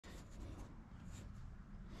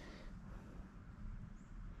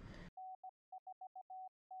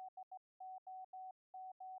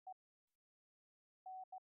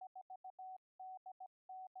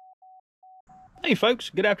Hey folks,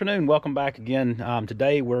 good afternoon. Welcome back again.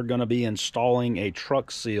 Today we're going to be installing a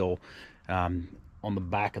TruXseal on the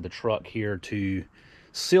back of the truck here to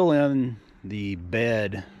seal in the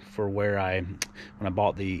bed for when I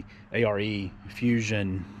bought the ARE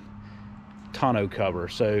Fusion tonneau cover.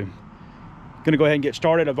 So going to go ahead and get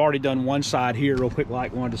started. I've already done one side here real quick,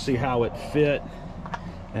 wanted to see how it fit.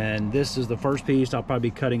 And this is the first piece. I'll probably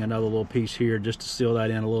be cutting another little piece here just to seal that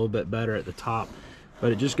in a little bit better at the top.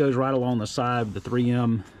 But it just goes right along the side with the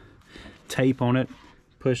 3M tape on it.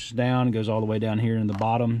 Pushes down, goes all the way down here in the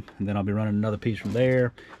bottom, and then I'll be running another piece from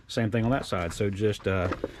there. Same thing on that side. So just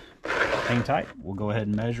hang tight. We'll go ahead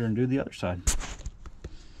and measure and do the other side.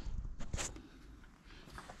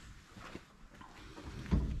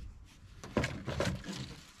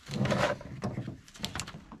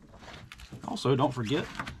 Also, don't forget,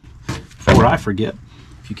 before I forget,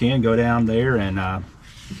 if you can, go down there and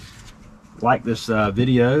like this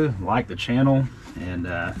video, like the channel, and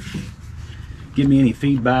give me any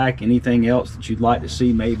feedback, anything else that you'd like to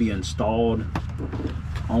see maybe installed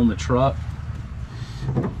on the truck,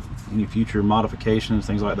 any future modifications,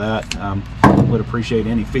 things like that. Would appreciate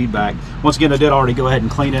any feedback. Once again, I did already go ahead and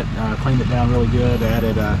cleaned it down really good.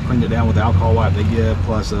 Cleaned it down with the alcohol wipe they give,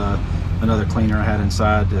 plus another cleaner I had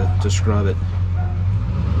inside to scrub it.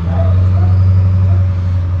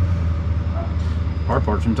 Hard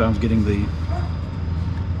part sometimes getting the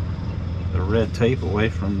red tape away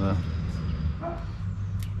from the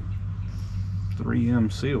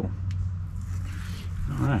 3M seal.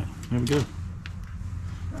 All right, here we go.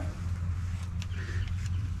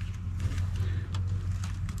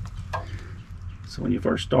 So when you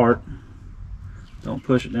first start, don't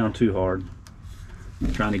push it down too hard.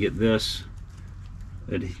 I'm trying to get this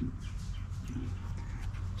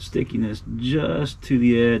stickiness just to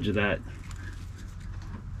the edge of that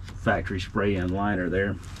factory spray-in liner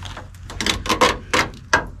there.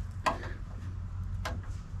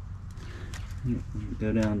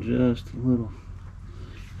 Go down just a little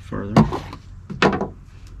further.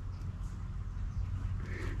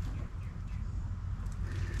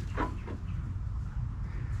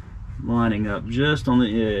 Lining up just on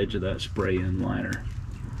the edge of that spray-in liner.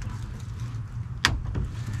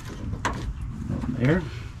 There.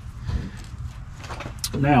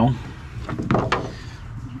 Now,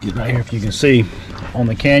 get right here, if you can see, on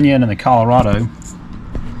the Canyon and the Colorado,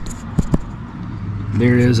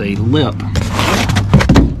 there is a lip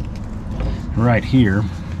right here.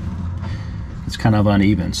 It's kind of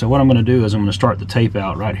uneven. So what I'm going to do is I'm going to start the tape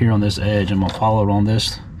out right here on this edge. I'm going to follow it on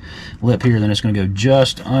this lip here. Then it's going to go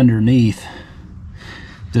just underneath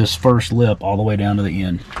this first lip all the way down to the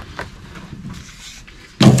end.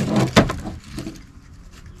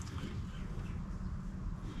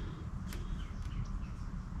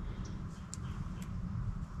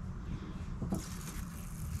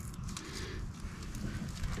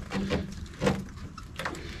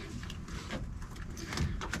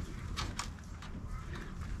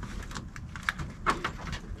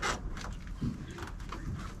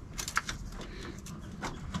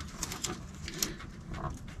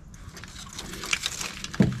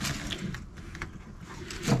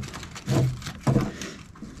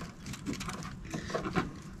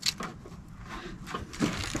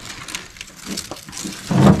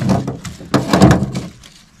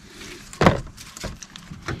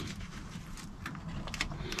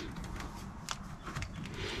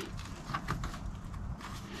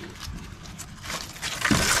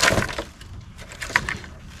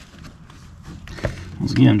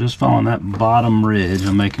 Once again, just following that bottom ridge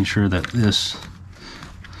and making sure that this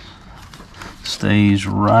stays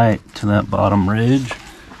right to that bottom ridge.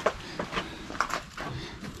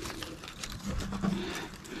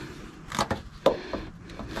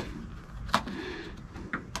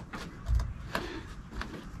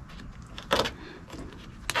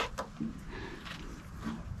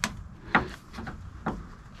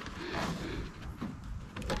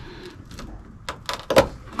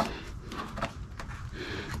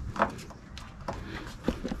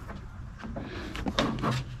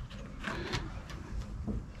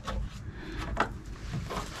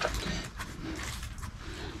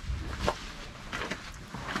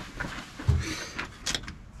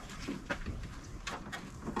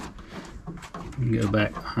 Go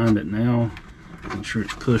back behind it now, make sure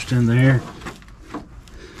it's pushed in there,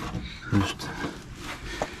 pushed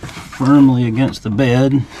firmly against the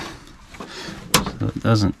bed so it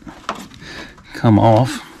doesn't come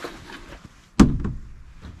off.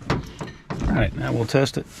 All right, now we'll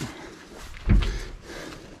test it.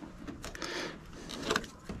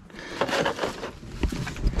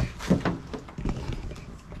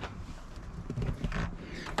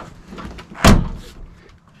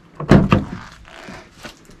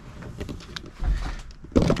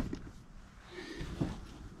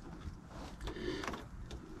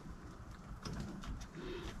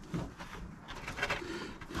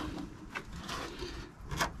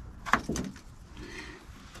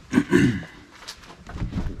 I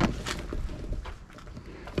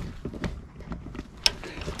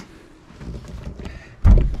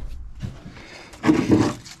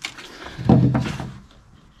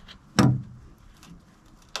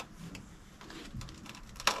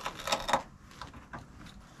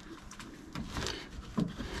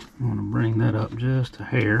want to bring that up just a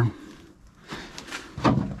hair.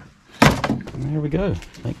 And there we go. I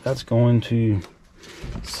think that's going to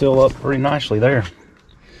seal up pretty nicely there.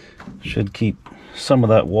 Should keep some of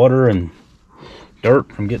that water and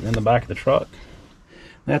dirt from getting in the back of the truck.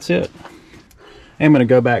 That's it. I'm going to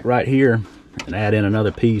go back right here and add in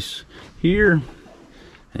another piece here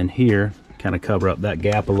and here, kind of cover up that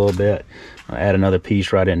gap a little bit. I'll add another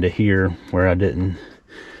piece right into here where I didn't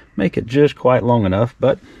make it just quite long enough,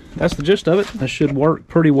 but that's the gist of it. That should work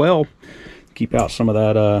pretty well. Keep out some of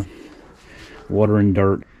that water and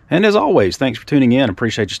dirt. And as always, thanks for tuning in.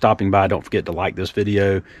 Appreciate you stopping by. Don't forget to like this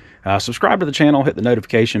video. Subscribe to the channel, hit the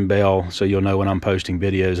notification bell so you'll know when I'm posting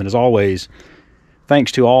videos. And as always,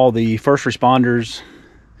 thanks to all the first responders,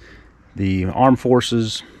 the armed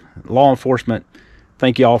forces, law enforcement.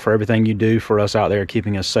 Thank you all for everything you do for us out there,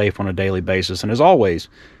 keeping us safe on a daily basis. And as always,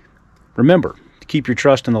 remember to keep your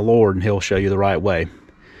trust in the Lord and He'll show you the right way.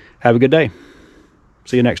 Have a good day.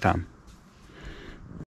 See you next time.